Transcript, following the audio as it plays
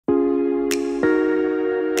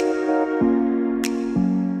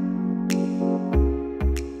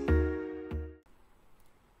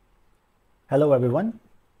Hello everyone,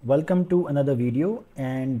 welcome to another video,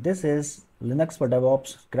 and this is Linux for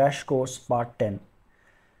DevOps Crash Course Part 10.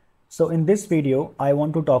 So in this video, I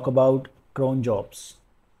want to talk about cron jobs.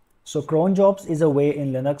 So cron jobs is a way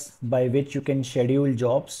in Linux by which you can schedule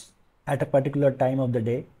jobs at a particular time of the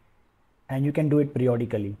day, and you can do it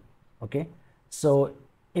periodically. Okay, so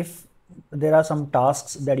if there are some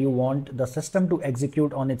tasks that you want the system to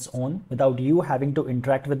execute on its own without you having to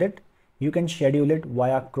interact with it, you can schedule it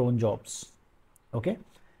via cron jobs. Okay,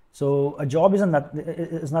 so a job is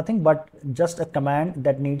nothing but just a command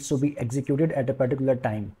that needs to be executed at a particular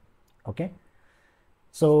time. Okay,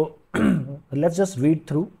 so let's just read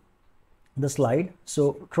through the slide.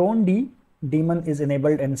 So crond daemon is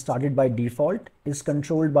enabled and started by default, is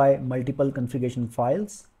controlled by multiple configuration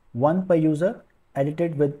files, one per user,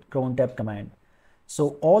 edited with crontab command.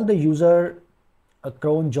 So all the user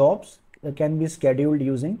cron jobs can be scheduled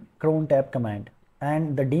using crontab command,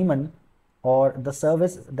 and the daemon or the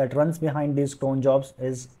service that runs behind these cron jobs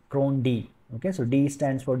is crond. Okay, so D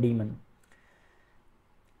stands for daemon.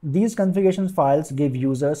 These configuration files give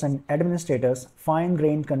users and administrators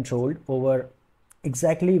fine-grained control over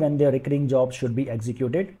exactly when their recurring jobs should be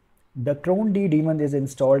executed. The crond daemon is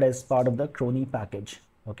installed as part of the crony package.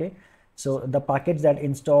 Okay, so the package that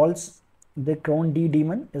installs the crond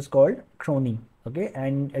daemon is called crony. Okay,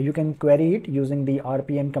 and you can query it using the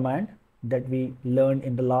rpm command that we learned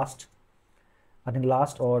in the last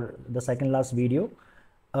or the second last video,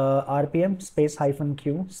 rpm space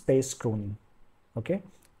 -q space crony. Okay,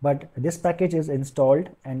 but this package is installed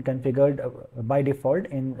and configured by default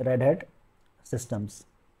in Red Hat systems.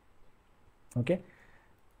 Okay,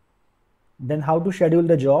 then how to schedule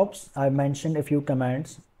the jobs? I mentioned a few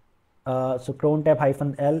commands. So crontab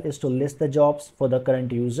 -l is to list the jobs for the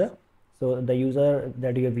current user. So the user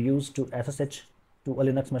that you have used to SSH to a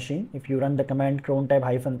Linux machine, if you run the command crontab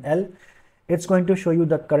 -l, it's going to show you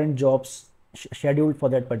the current jobs scheduled for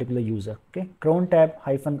that particular user. Okay, crontab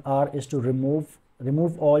 -r is to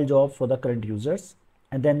remove all jobs for the current users,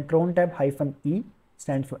 and then crontab -e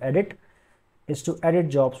stands for edit, is to edit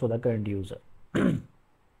jobs for the current user.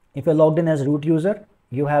 If you're logged in as root user,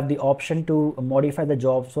 you have the option to modify the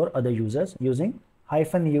jobs for other users using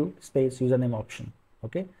 -u space username option.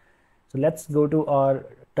 Okay, so let's go to our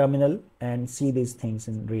terminal and see these things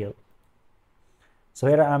in real.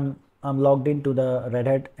 So here I'm logged into the Red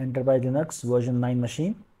Hat Enterprise Linux version 9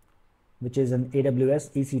 machine, which is an AWS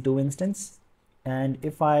EC2 instance. And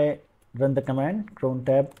if I run the command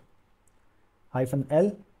crontab -l,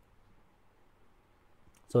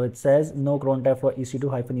 so it says no crontab for EC2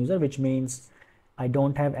 -user, which means I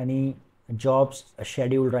don't have any jobs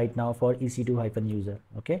scheduled right now for EC2 -user.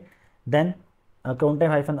 Okay, then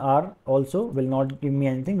crontab -r also will not give me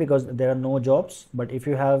anything because there are no jobs. But if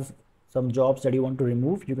you have some jobs that you want to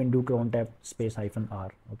remove, you can do crontab space -r.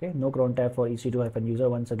 Okay, no crontab for EC2 -user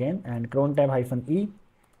once again, and crontab -e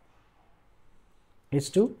is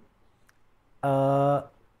to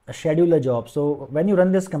schedule a job. So when you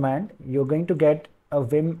run this command, you're going to get a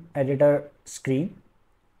Vim editor screen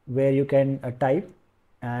where you can type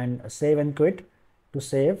and save and quit to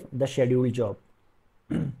save the scheduled job.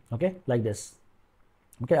 Okay, like this.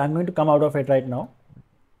 Okay, I'm going to come out of it right now.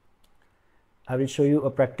 I will show you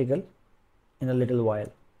a practical in a little while.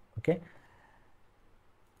 Okay,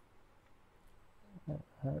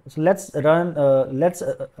 so let's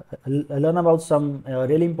learn about some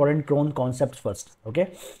really important cron concepts first. Okay,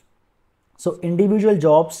 so individual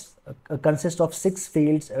jobs consist of 6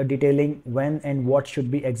 fields detailing when and what should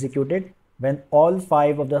be executed. When all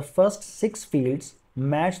 5 of the first 6 fields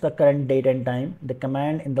match the current date and time, the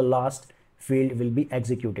command in the last field will be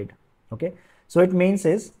executed. Okay, so it means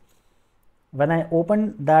is when I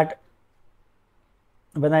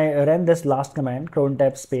ran this last command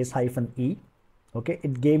crontab space -e, okay,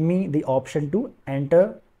 it gave me the option to enter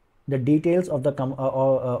the details of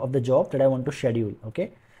the job that I want to schedule. Okay,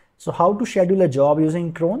 so how to schedule a job using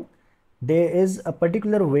cron? There is a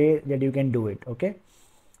particular way that you can do it. Okay,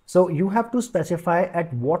 so you have to specify at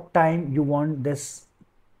what time you want this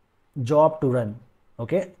job to run.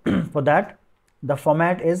 Okay, for that the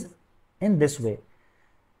format is in this way.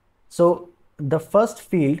 So the first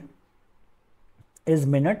field is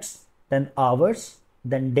minutes, then hours,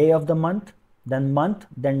 then day of the month,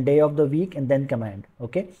 then day of the week, and then command.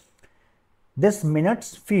 Okay, this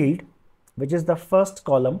minutes field, which is the first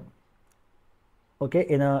column, okay,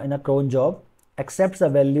 in a cron job, accepts the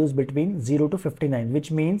values between 0 to 59,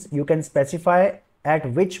 which means you can specify at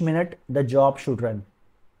which minute the job should run.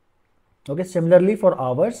 Okay, similarly for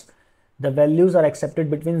hours, the values are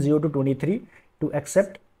accepted between 0 to 23 to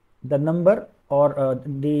accept the number or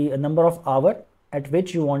the number of hour at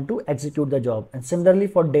which you want to execute the job. And similarly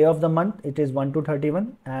for day of the month, it is 1 to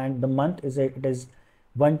 31, and the month is it is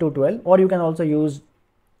 1 to 12, or you can also use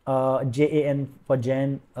JAN for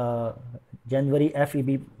January,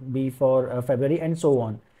 FEB for February, and so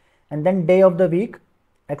on. And then day of the week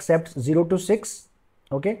accepts 0 to 6.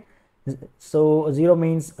 Okay, so 0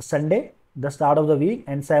 means Sunday, the start of the week,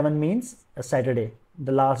 and 7 means Saturday,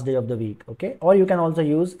 the last day of the week. Okay, or you can also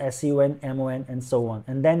use SUN, MON, and so on.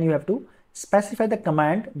 And then you have to specify the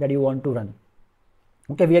command that you want to run.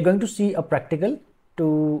 Okay, we are going to see a practical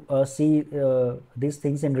to see these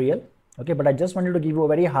things in real. Okay, but I just wanted to give you a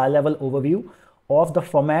very high level overview of the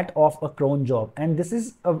format of a cron job. And this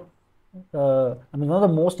is one of the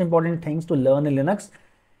most important things to learn in Linux.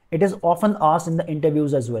 It is often asked in the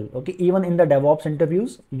interviews as well. Okay, even in the DevOps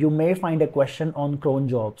interviews, you may find a question on cron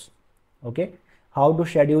jobs. Okay, how to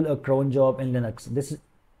schedule a cron job in Linux.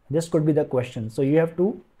 This could be the question. So you have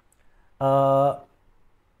to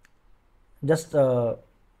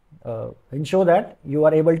ensure that you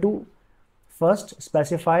are able to first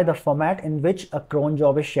specify the format in which a cron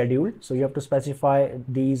job is scheduled. So you have to specify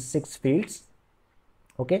these 6 fields.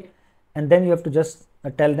 Okay, and then you have to just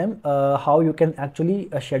tell them how you can actually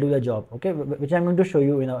schedule a job. Okay, which I'm going to show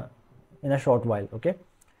you in a short while. Okay,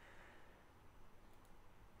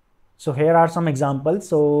 so here are some examples.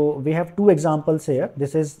 So we have 2 examples here.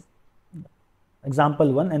 This is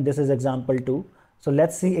example 1 and this is example 2. So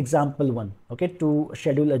let's see example 1. Okay, to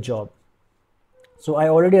schedule a job. So I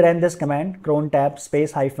already ran this command crontab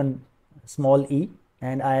space hyphen small e,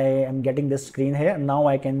 and I am getting this screen here. Now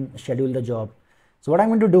I can schedule the job. So what I'm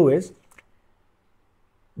going to do is,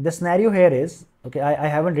 the scenario here is, okay, I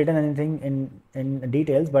haven't written anything in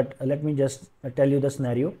details, but let me just tell you the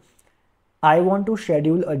scenario. I want to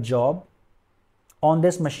schedule a job on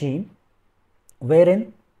this machine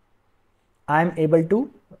wherein I'm able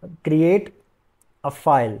to create a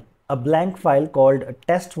file, a blank file called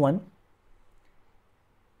test1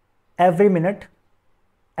 every minute,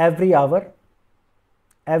 every hour,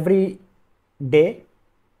 every day,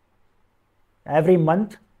 every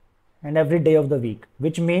month, and every day of the week,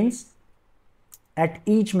 which means at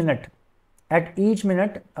each minute,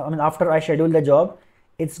 after I schedule the job,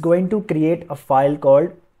 it's going to create a file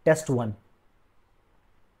called test1.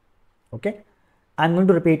 Okay, I'm going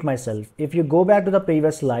to repeat myself. If you go back to the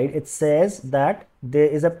previous slide, it says that there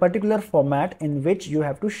is a particular format in which you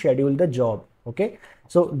have to schedule the job. Okay,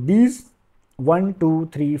 so these 1, 2,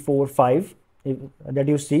 3, 4, 5 that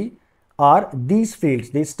you see are these fields,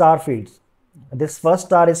 these star fields. This first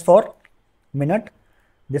star is for minute,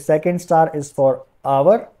 the second star is for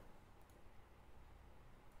hour,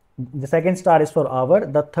 the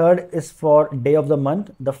third is for day of the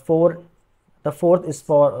month, the fourth is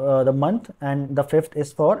for the month, and the fifth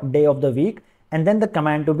is for day of the week, and then the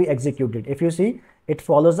command to be executed. If you see, it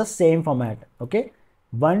follows the same format. Okay,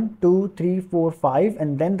 1, 2, 3, 4, 5,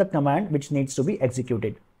 and then the command which needs to be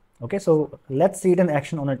executed. Okay, so let's see it in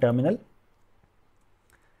action on a terminal.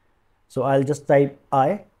 So I'll just type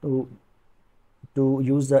I to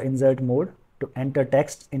use the insert mode to enter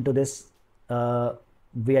text into this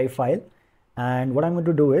VI file. And what I'm going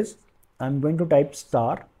to do is, I'm going to type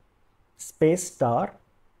star, space star,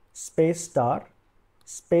 space star,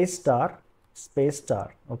 space star, space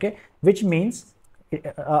star. Okay, which means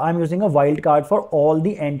I'm using a wildcard for all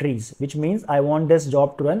the entries, which means I want this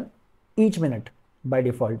job to run each minute by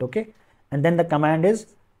default. Okay, and then the command is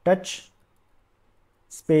touch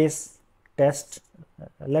space test,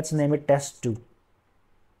 let's name it test2.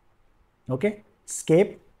 Okay,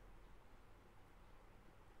 escape.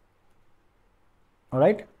 All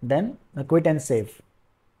right, then quit and save.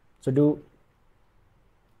 So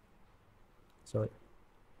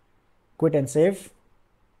quit and save,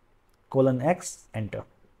 :X, enter.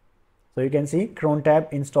 So you can see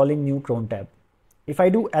crontab installing new crontab. If I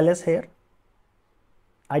do ls here,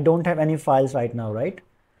 I don't have any files right now, right?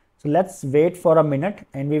 So let's wait for a minute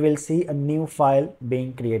and we will see a new file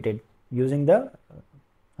being created using the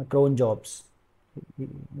cron jobs,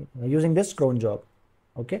 using this cron job.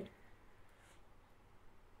 Okay.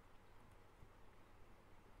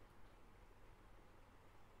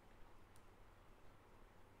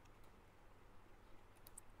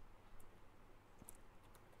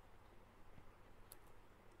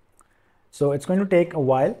 So it's going to take a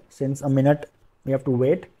while, since a minute we have to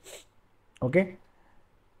wait. Okay.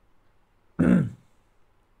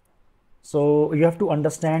 So you have to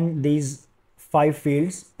understand these 5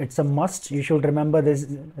 fields. It's a must. You should remember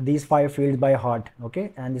these 5 fields by heart.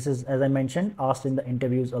 Okay. And this is, as I mentioned, asked in the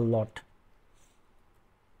interviews a lot.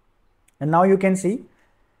 And now you can see,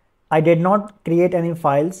 I did not create any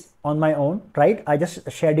files on my own, right? I just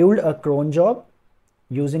scheduled a cron job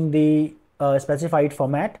using the specified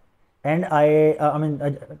format, and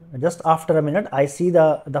just after a minute I see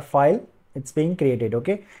the file it's being created.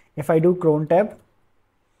 Okay, if I do crontab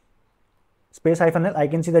space -l, I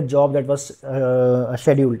can see the job that was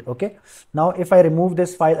scheduled. Okay, now if I remove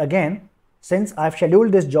this file again, since I've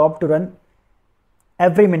scheduled this job to run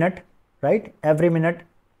every minute, right, every minute,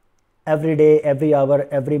 every day, every hour,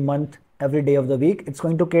 every month, every day of the week, it's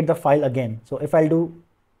going to create the file again. So if I'll do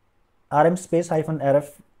rm space -rf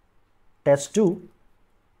test2,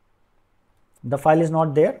 the file is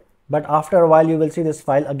not there, but after a while you will see this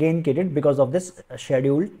file again created because of this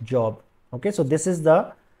scheduled job. Okay, so this is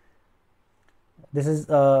the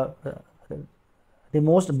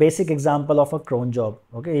most basic example of a cron job.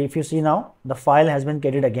 Okay, if you see now, the file has been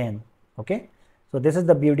created again. Okay, so this is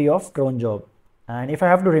the beauty of cron job. And if I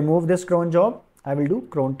have to remove this cron job, I will do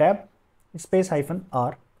crontab space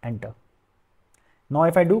 -r, enter. Now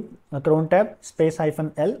if I do crontab space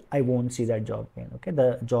 -l, I won't see that job again. Okay, the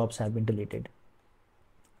jobs have been deleted.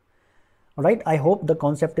 All right, I hope the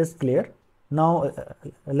concept is clear. Now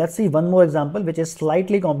let's see one more example which is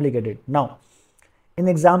slightly complicated. Now in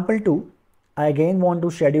example 2, I again want to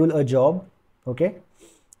schedule a job. Okay,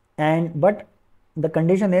 but the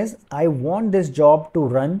condition is I want this job to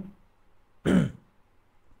run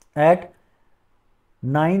at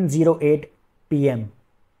 9:08 p.m.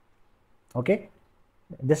 Okay,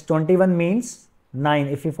 this 21 means 9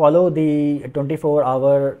 if you follow the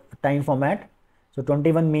 24-hour time format. So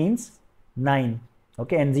 21 means 9.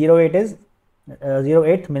 Okay, and 08 is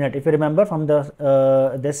 08th minute, if you remember from the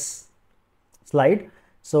this slide.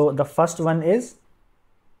 So the first one is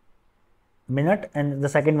minute and the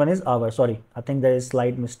second one is hour. Sorry, I think there is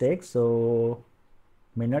slight mistake. So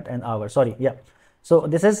minute and hour, sorry. Yeah, so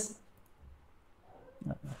this is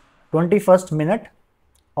 21st minute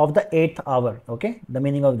of the 8th hour. Okay, the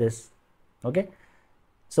meaning of this. Okay,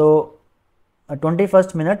 so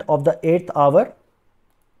 21st minute of the 8th hour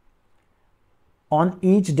on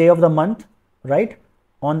each day of the month, right,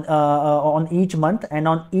 on each month and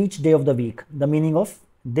on each day of the week, the meaning of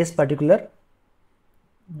this particular,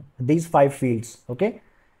 these 5 fields. Okay,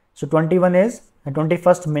 so 21 is the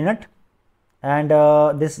 21st minute, and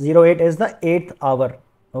this 08 is the 8th hour.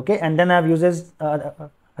 Okay, and then I'm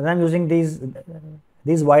using these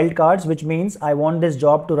wildcards, which means I want this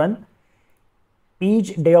job to run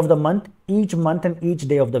each day of the month, each month, and each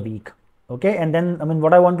day of the week. Okay, and then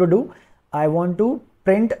what I want to do, I want to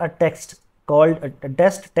print a text called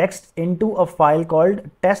test text into a file called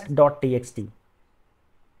test.txt.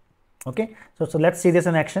 Okay, so let's see this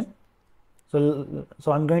in action. So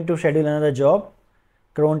I'm going to schedule another job,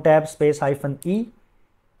 crontab space -e,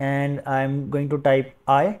 and I'm going to type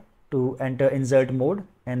I to enter insert mode,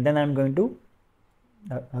 and then I'm going to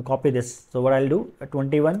copy this. So what I'll do,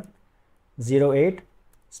 21:08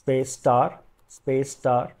 space star space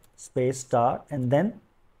star space star, and then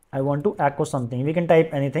I want to echo something. We can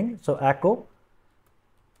type anything. So echo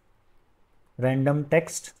random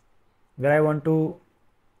text, where I want to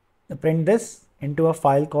print this into a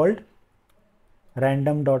file called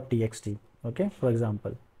random.txt. Okay, for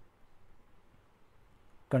example,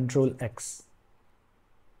 Control X,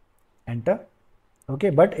 enter. Okay,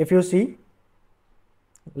 but if you see,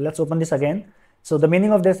 let's open this again. So the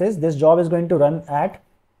meaning of this is this job is going to run at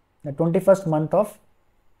the 21st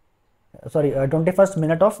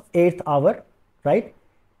minute of 8th hour, right,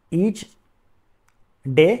 each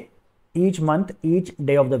day, each month, each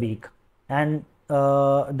day of the week. And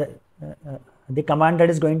the command that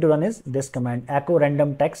is going to run is this command, echo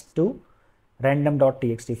random text to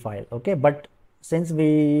random.txt file. Okay, but since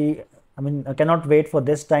we cannot wait for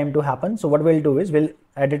this time to happen, so what we'll do is we'll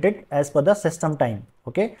edit it as per the system time.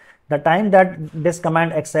 Okay, the time that this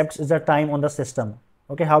command accepts is the time on the system.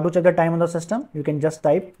 Okay, how to check the time on the system? You can just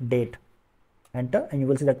type date, enter, and you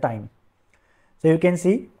will see the time. So you can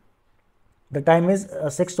see the time is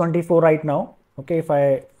 6:24 right now. Okay, if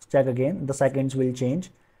I check again, the seconds will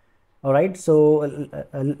change. All right, so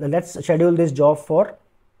let's schedule this job for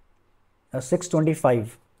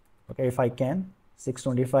 6:25. Okay, if I can,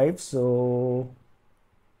 6:25. So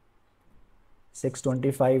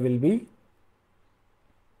 6:25 will be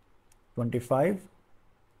 25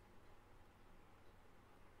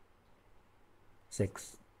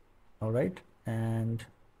 6. All right, and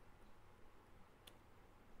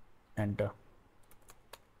enter.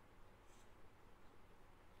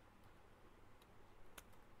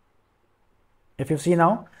 If you see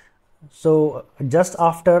now, so just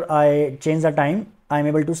after I change the time, I'm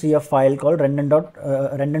able to see a file called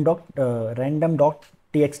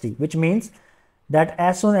random.txt, which means that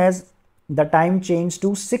as soon as the time changed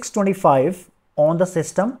to 6:25 on the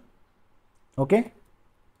system, okay,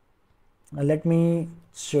 Let me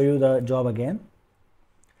show you the job again.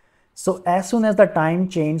 So as soon as the time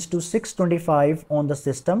changed to 6:25 on the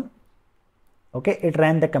system, okay, it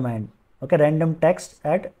ran the command, okay, random text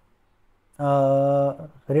at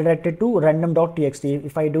redirected to random.txt.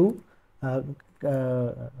 If I do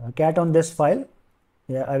cat on this file,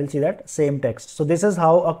 yeah, I will see that same text. So this is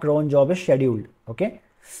how a cron job is scheduled. Okay,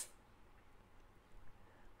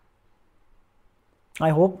 I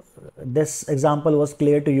hope this example was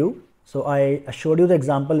clear to you. So I showed you the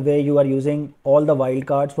example where you are using all the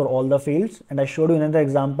wildcards for all the fields, and I showed you another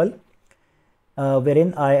example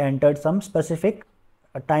wherein I entered some specific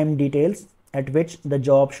time details at which the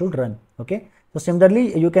job should run. Okay, so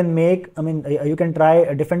similarly you can make, you can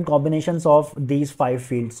try different combinations of these 5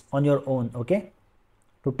 fields on your own, okay,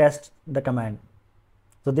 to test the command.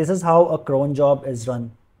 So this is how a cron job is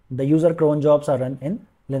run. The user cron jobs are run in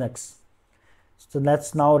Linux. So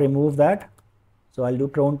let's now remove that. So I'll do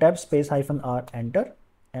crontab space -r enter,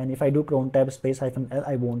 and if I do crontab space -l,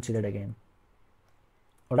 I won't see that again.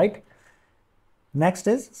 All right. Next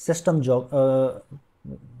is system job,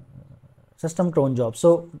 system cron jobs.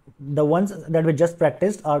 So the ones that we just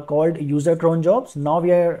practiced are called user cron jobs. Now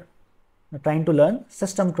we are trying to learn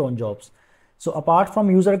system cron jobs. So apart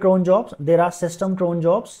from user cron jobs, there are system cron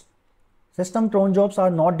jobs. System cron jobs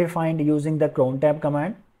are not defined using the crontab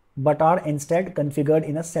command, but are instead configured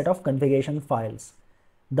in a set of configuration files.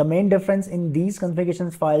 The main difference in these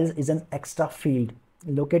configuration files is an extra field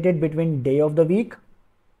located between day of the week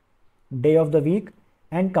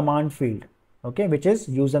and command field, okay, which is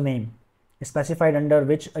username, specified under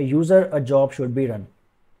which a job should be run.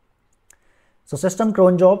 So system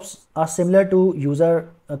cron jobs are similar to user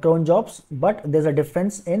cron jobs, but there's a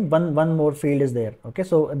difference in one more field is there. Okay,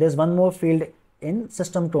 so there's one more field in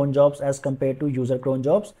system cron jobs as compared to user cron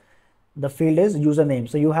jobs. The field is username.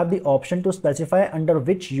 So you have the option to specify under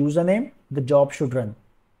which username the job should run.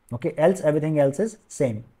 Okay, else everything else is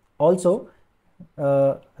same. Also,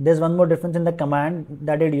 there's one more difference in the command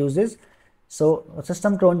that it uses. So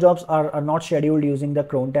system cron jobs are not scheduled using the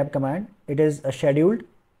crontab command. It is scheduled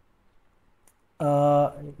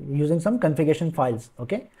using some configuration files.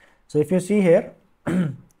 Okay, so if you see here,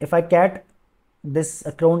 if I cat this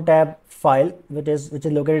crontab file, which is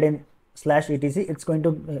located in /etc, it's going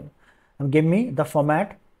to give me the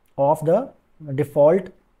format of the default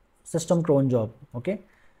system cron job. Okay,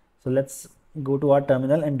 so let's go to our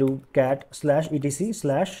terminal and do cat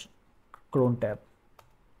 /etc/crontab.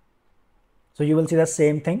 So you will see the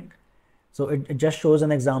same thing. So it just shows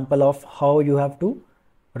an example of how you have to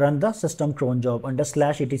run the system cron job under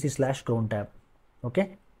 /etc/crontab.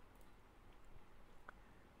 Okay,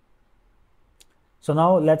 so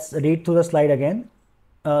now let's read through the slide again.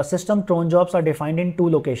 System cron jobs are defined in 2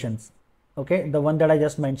 locations. Okay, the one that I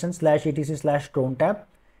just mentioned, /etc/crontab,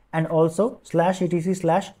 and also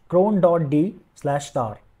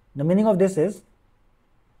 /etc/cron.d/star. The meaning of this is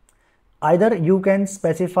either you can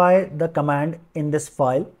specify the command in this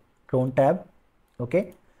file crontab,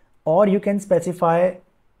 okay, or you can specify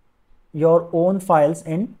your own files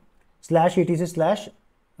in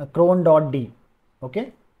 /etc/cron.d.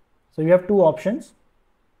 Okay, so you have 2 options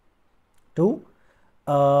to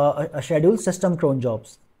schedule system cron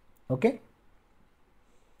jobs. Okay,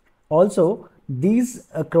 also these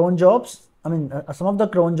cron jobs, some of the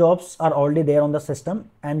cron jobs are already there on the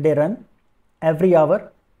system and they run every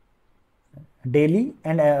hour, daily,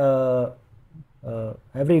 and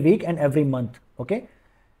every week and every month. Okay,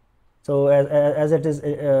 so as it is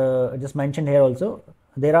just mentioned here also,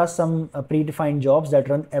 there are some predefined jobs that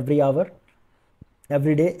run every hour,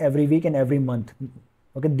 every day, every week, and every month.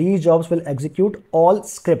 Okay, these jobs will execute all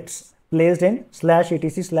scripts placed in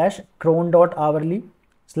 /etc/cron.hourly,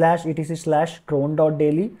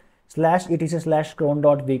 /etc/cron.daily,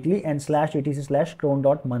 /etc/cron.weekly, and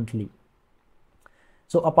 /etc/cron.monthly.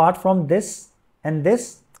 So apart from this and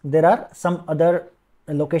this, there are some other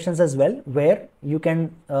locations as well where you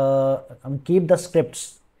can keep the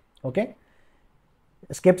scripts. Okay,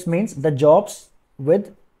 scripts means the jobs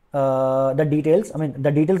with the details,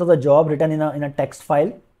 the details of the job written in a text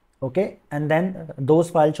file. Okay, and then those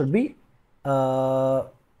files should be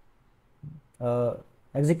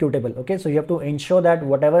executable. Okay, so you have to ensure that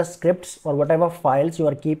whatever scripts or whatever files you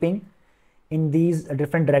are keeping in these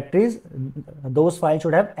different directories, those files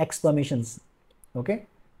should have X permissions. Okay,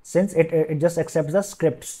 since it just accepts the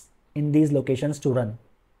scripts in these locations to run.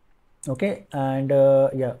 Okay, and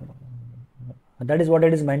yeah, that is what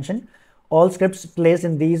it is mentioned. All scripts placed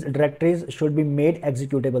in these directories should be made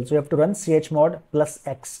executable. So you have to run chmod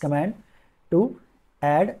 +X command to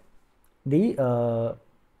add the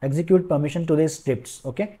execute permission to these scripts.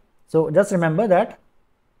 Okay, so just remember that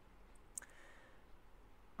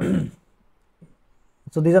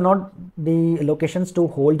So these are not the locations to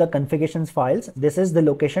hold the configurations files. This is the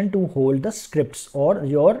location to hold the scripts or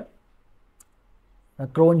your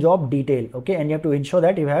cron job detail. Okay, and you have to ensure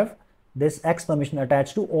that you have this X permission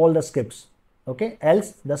attached to all the scripts. Okay,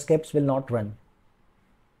 else the scripts will not run.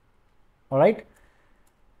 All right.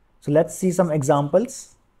 So let's see some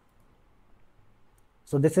examples.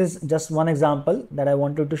 So this is just one example that I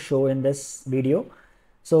wanted to show in this video.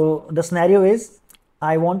 So the scenario is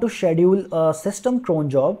I want to schedule a system cron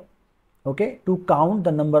job, okay, to count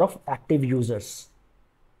the number of active users.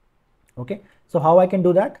 Okay, so how I can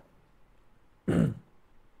do that?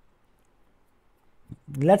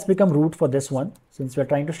 Let's become root for this one, since we're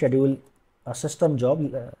trying to schedule a system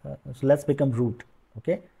job. So let's become root.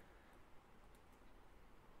 Okay,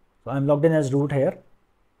 so I'm logged in as root here,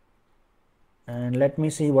 and let me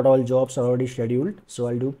see what all jobs are already scheduled. So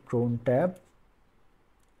I'll do crontab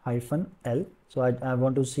 -L. So I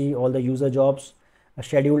want to see all the user jobs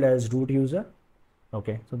scheduled as root user.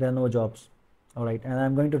 Okay, so there are no jobs. All right, and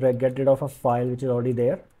I'm going to get rid of a file which is already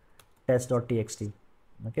there, test.txt.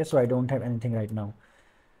 Okay, so I don't have anything right now.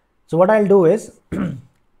 So what I'll do is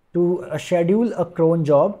to schedule a cron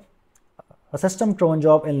job, a system cron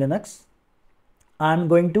job in Linux, I'm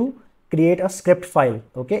going to create a script file.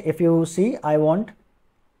 Okay, if you see, I want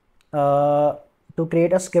to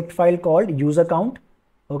create a script file called user count.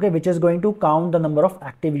 Okay, which is going to count the number of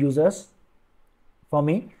active users for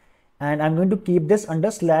me, and I'm going to keep this under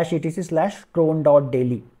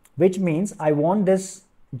 /etc/cron.daily, which means I want this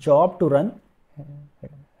job to run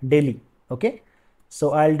daily. Okay,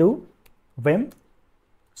 so I'll do vim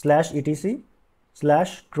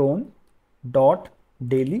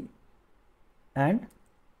 /etc/cron.daily and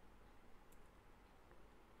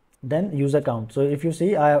then user count. So if you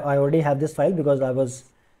see, I already have this file because I was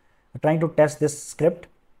trying to test this script.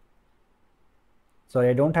 So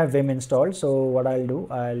I don't have vim installed. So what I'll do,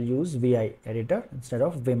 I'll use vi editor instead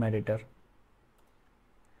of vim editor.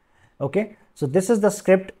 Okay, so this is the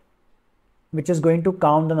script which is going to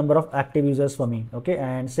count the number of active users for me. Okay,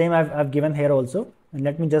 and same I've given here also. And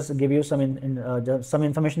let me just give you some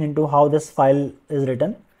information into how this file is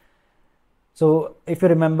written. So if you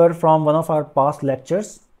remember from one of our past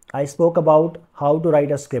lectures, I spoke about how to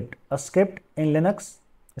write a script. A script in Linux,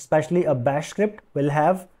 especially a bash script, will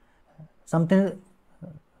have something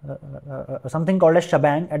called a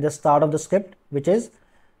shebang at the start of the script, which is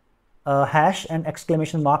a hash and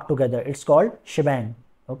exclamation mark together. It's called shebang.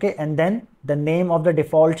 Okay, and then the name of the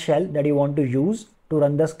default shell that you want to use to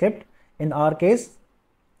run the script. In our case,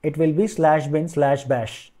 it will be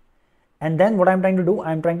 /bin/bash. And then what I'm trying to do,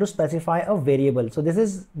 I'm trying to specify a variable. So this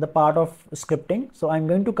is the part of scripting. So I'm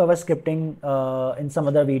going to cover scripting in some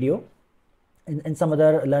other video, in some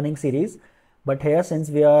other learning series. But here, since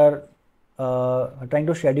we are trying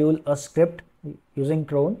to schedule a script using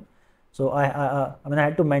cron, so I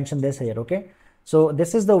had to mention this here. Okay, so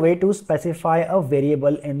this is the way to specify a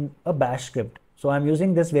variable in a bash script. So I'm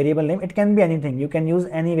using this variable name. It can be anything. You can use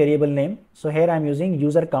any variable name. So here I'm using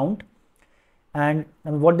user count, and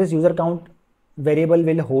what this user count variable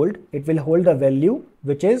will hold, it will hold the value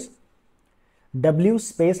which is w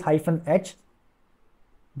 -h.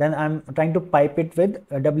 Then I'm trying to pipe it with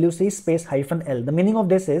wc -l. The meaning of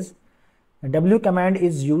this is W command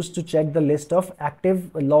is used to check the list of active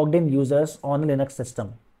logged in users on a Linux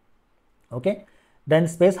system. Okay, then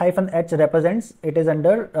 --h represents it is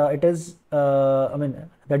under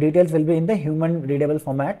the details will be in the human readable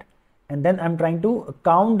format, and then I'm trying to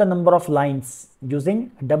count the number of lines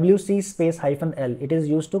using wc -l. It is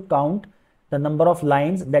used to count the number of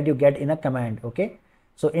lines that you get in a command. Okay,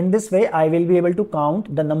 so in this way I will be able to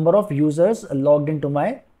count the number of users logged into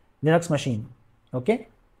my Linux machine. Okay,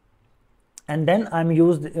 and then I'm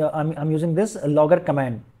using this logger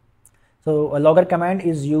command. So a logger command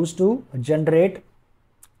is used to generate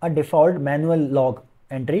a default manual log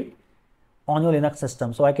entry on your Linux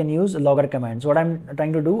system. So I can use logger command. So what I'm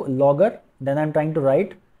trying to do, logger, then I'm trying to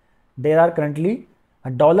write, there are currently a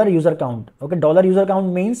 $user count. Okay, $user count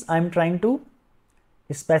means I'm trying to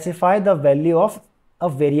specify the value of a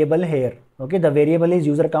variable here. Okay, the variable is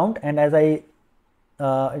user count, and as I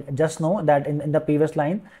just know that in the previous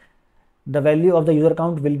line, the value of the user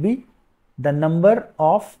count will be the number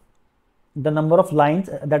of lines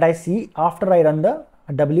that I see after I run the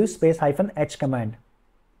w -h command.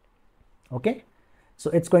 Okay, so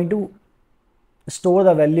it's going to store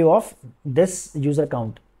the value of this user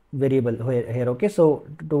count variable here. Okay, so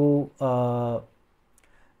to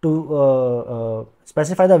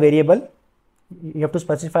specify the variable, you have to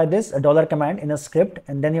specify this $, command in a script,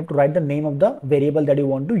 and then you have to write the name of the variable that you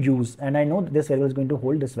want to use, and I know this variable is going to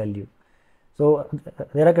hold this value. So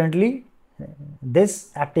there are currently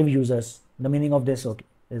this active users, the meaning of this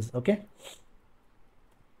is okay.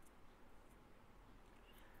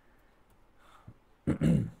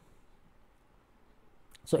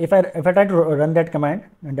 So if I try to run that command,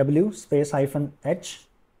 w space -h,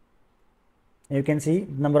 you can see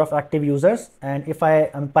number of active users, and if I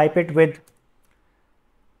pipe it with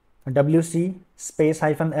wc space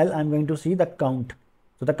 -l, I'm going to see the count.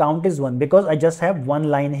 So the count is 1 because I just have one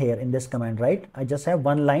line here in this command, right? I just have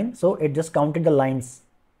one line, so it just counted the lines,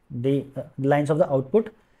 the lines of the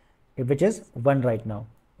output, which is 1 right now.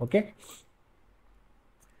 Okay.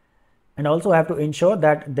 And also I have to ensure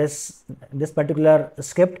that this particular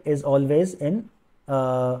script is always in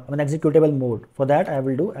an executable mode. For that I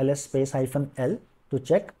will do ls space -l to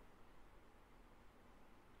check.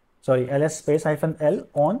 Sorry, ls space -l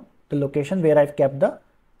on the location where I've kept the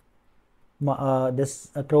this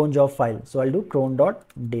cron job file. So I'll do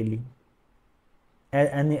cron.daily,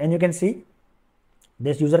 and you can see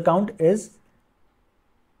this user count is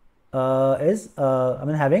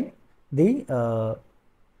having the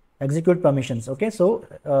execute permissions. Okay, so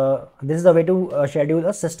this is the way to schedule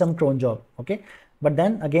a system cron job. Okay, but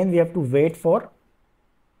then again we have to wait for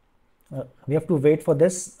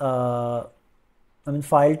this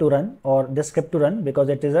file to run, or this script to run, because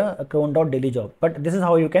it is a cron.daily job. But this is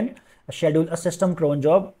how you can schedule a system cron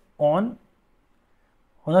job on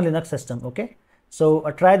a Linux system. Okay, so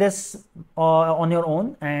try this on your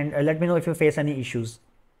own, and let me know if you face any issues.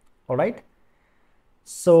 All right,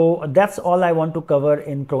 so that's all I want to cover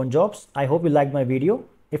in cron jobs. I hope you liked my video.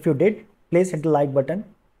 If you did, please hit the like button,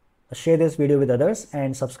 share this video with others,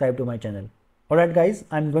 and subscribe to my channel. All right guys,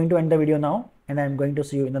 I'm going to end the video now, and I'm going to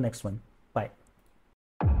see you in the next one.